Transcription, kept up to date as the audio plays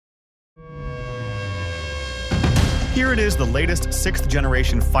Here it is, the latest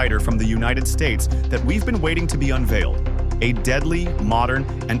sixth-generation fighter from the United States that we've been waiting to be unveiled. A deadly, modern,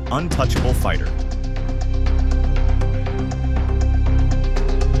 and untouchable fighter.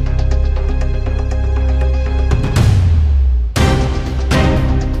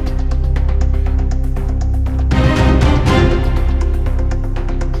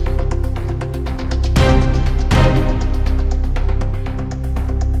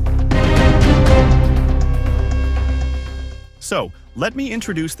 So, let me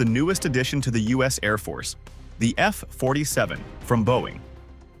introduce the newest addition to the U.S. Air Force, the F-47 from Boeing.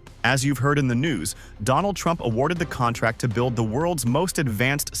 As you've heard in the news, Donald Trump awarded the contract to build the world's most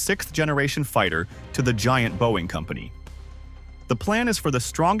advanced sixth-generation fighter to the giant Boeing company. The plan is for the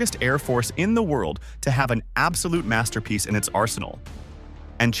strongest air force in the world to have an absolute masterpiece in its arsenal.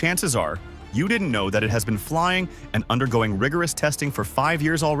 And chances are, you didn't know that it has been flying and undergoing rigorous testing for 5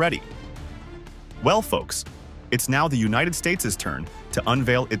 years already. Well, folks, it's now the United States' turn to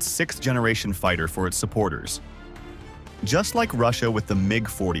unveil its sixth-generation fighter for its supporters. Just like Russia with the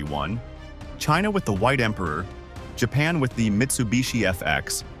MiG-41, China with the White Emperor, Japan with the Mitsubishi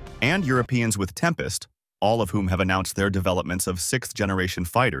FX, and Europeans with Tempest, all of whom have announced their developments of sixth-generation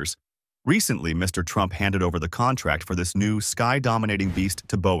fighters, recently Mr. Trump handed over the contract for this new sky-dominating beast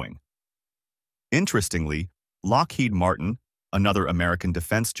to Boeing. Interestingly, Lockheed Martin, another American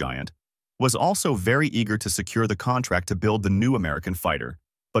defense giant, was also very eager to secure the contract to build the new American fighter.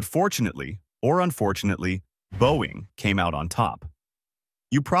 But fortunately, or unfortunately, Boeing came out on top.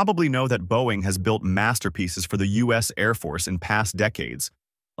 You probably know that Boeing has built masterpieces for the U.S. Air Force in past decades,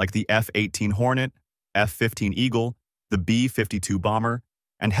 like the F-18 Hornet, F-15 Eagle, the B-52 bomber,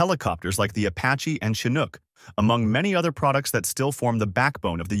 and helicopters like the Apache and Chinook, among many other products that still form the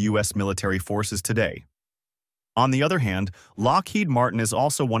backbone of the U.S. military forces today. On the other hand, Lockheed Martin is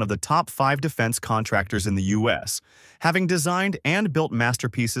also one of the top 5 defense contractors in the U.S., having designed and built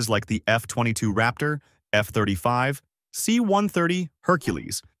masterpieces like the F-22 Raptor, F-35, C-130,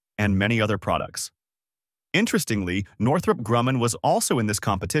 Hercules, and many other products. Interestingly, Northrop Grumman was also in this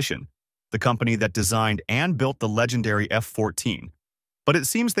competition, the company that designed and built the legendary F-14, but it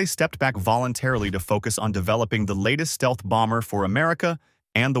seems they stepped back voluntarily to focus on developing the latest stealth bomber for America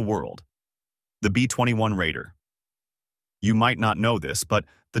and the world, the B-21 Raider. You might not know this, but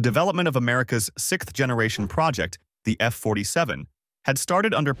the development of America's sixth-generation project, the F-47, had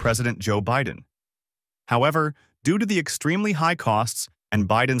started under President Joe Biden. However, due to the extremely high costs and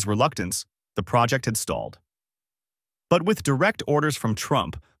Biden's reluctance, the project had stalled. But with direct orders from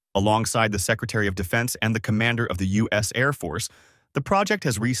Trump, alongside the Secretary of Defense and the commander of the U.S. Air Force, the project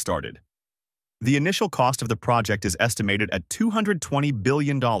has restarted. The initial cost of the project is estimated at $220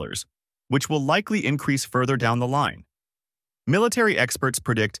 billion, which will likely increase further down the line. Military experts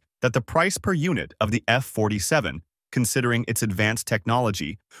predict that the price per unit of the F-47, considering its advanced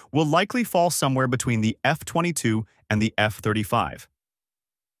technology, will likely fall somewhere between the F-22 and the F-35.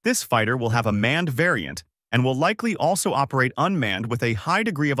 This fighter will have a manned variant and will likely also operate unmanned with a high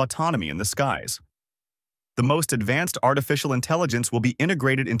degree of autonomy in the skies. The most advanced artificial intelligence will be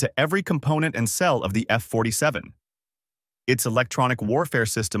integrated into every component and cell of the F-47. Its electronic warfare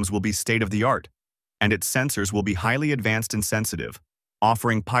systems will be state-of-the-art, and its sensors will be highly advanced and sensitive,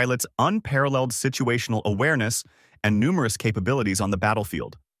 offering pilots unparalleled situational awareness and numerous capabilities on the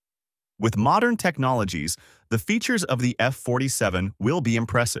battlefield. With modern technologies, the features of the F-47 will be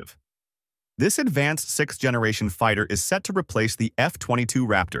impressive. This advanced sixth-generation fighter is set to replace the F-22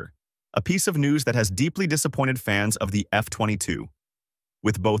 Raptor, a piece of news that has deeply disappointed fans of the F-22.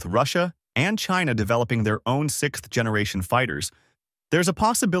 With both Russia and China developing their own sixth-generation fighters, there's a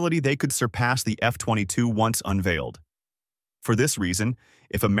possibility they could surpass the F-22 once unveiled. For this reason,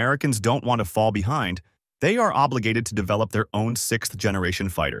 if Americans don't want to fall behind, they are obligated to develop their own sixth-generation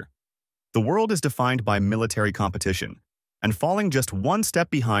fighter. The world is defined by military competition, and falling just one step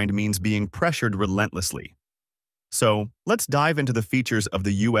behind means being pressured relentlessly. So, let's dive into the features of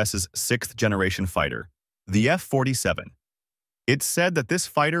the U.S.'s sixth-generation fighter, the F-47. It's said that this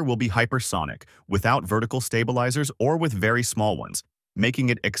fighter will be hypersonic, without vertical stabilizers or with very small ones, making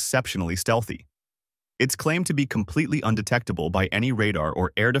it exceptionally stealthy. It's claimed to be completely undetectable by any radar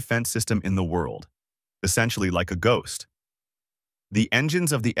or air defense system in the world, essentially like a ghost. The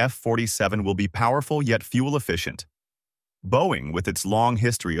engines of the F-47 will be powerful yet fuel-efficient. Boeing, with its long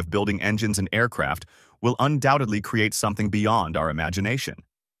history of building engines and aircraft, will undoubtedly create something beyond our imagination.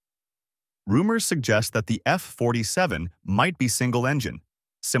 Rumors suggest that the F-47 might be single-engine,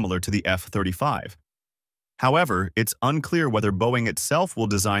 similar to the F-35. However, it's unclear whether Boeing itself will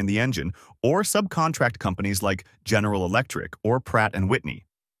design the engine or subcontract companies like General Electric or Pratt & Whitney.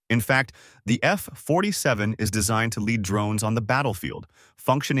 In fact, the F-47 is designed to lead drones on the battlefield,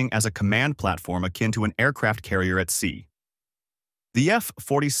 functioning as a command platform akin to an aircraft carrier at sea. The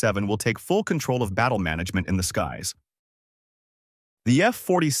F-47 will take full control of battle management in the skies. The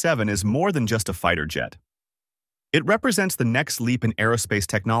F-47 is more than just a fighter jet. It represents the next leap in aerospace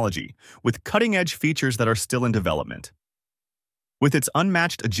technology, with cutting-edge features that are still in development. With its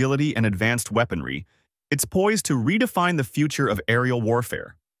unmatched agility and advanced weaponry, it's poised to redefine the future of aerial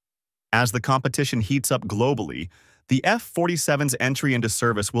warfare. As the competition heats up globally, the F-47's entry into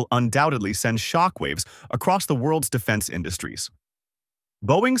service will undoubtedly send shockwaves across the world's defense industries.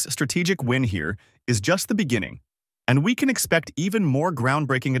 Boeing's strategic win here is just the beginning, and we can expect even more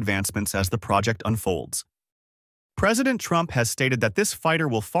groundbreaking advancements as the project unfolds. President Trump has stated that this fighter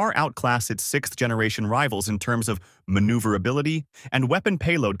will far outclass its sixth-generation rivals in terms of maneuverability and weapon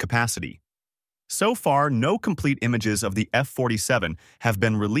payload capacity. So far, no complete images of the F-47 have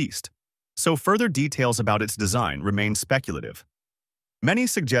been released, so further details about its design remain speculative. Many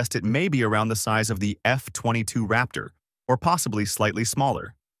suggest it may be around the size of the F-22 Raptor, or possibly slightly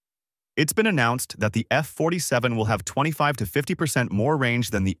smaller. It's been announced that the F-47 will have 25 to 50% more range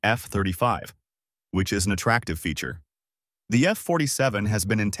than the F-35, which is an attractive feature. The F-47 has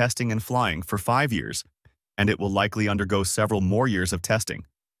been in testing and flying for 5 years, and it will likely undergo several more years of testing,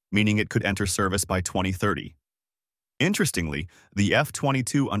 meaning it could enter service by 2030. Interestingly, the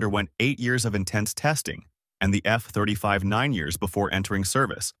F-22 underwent 8 years of intense testing, and the F-35 9 years before entering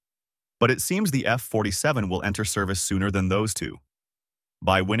service. But it seems the F-47 will enter service sooner than those two.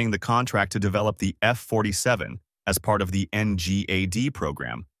 By winning the contract to develop the F-47 as part of the NGAD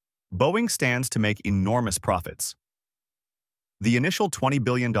program, Boeing stands to make enormous profits. The initial $20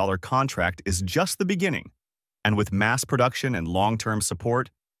 billion contract is just the beginning, and with mass production and long-term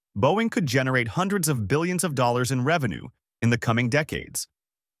support, Boeing could generate hundreds of billions of dollars in revenue in the coming decades.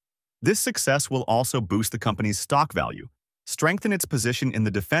 This success will also boost the company's stock value, strengthen its position in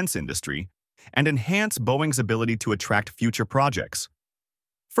the defense industry, and enhance Boeing's ability to attract future projects.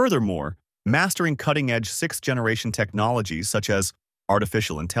 Furthermore, mastering cutting-edge sixth-generation technologies such as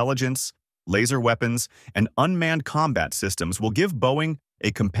artificial intelligence, laser weapons, and unmanned combat systems will give Boeing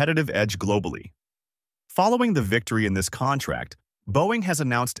a competitive edge globally. Following the victory in this contract, Boeing has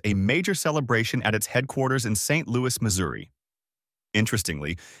announced a major celebration at its headquarters in St. Louis, Missouri.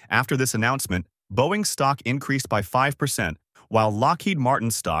 Interestingly, after this announcement, Boeing's stock increased by 5%, while Lockheed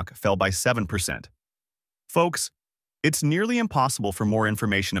Martin's stock fell by 7%. Folks, it's nearly impossible for more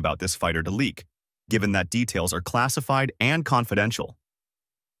information about this fighter to leak, given that details are classified and confidential.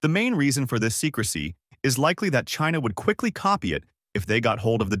 The main reason for this secrecy is likely that China would quickly copy it if they got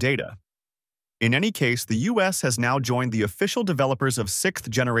hold of the data. In any case, the US has now joined the official developers of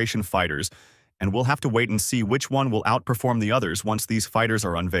sixth-generation fighters, and we'll have to wait and see which one will outperform the others once these fighters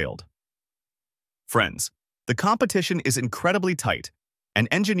are unveiled. Friends, the competition is incredibly tight, and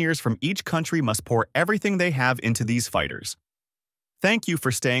engineers from each country must pour everything they have into these fighters. Thank you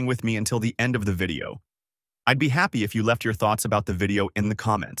for staying with me until the end of the video. I'd be happy if you left your thoughts about the video in the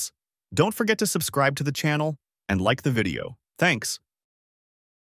comments. Don't forget to subscribe to the channel and like the video. Thanks.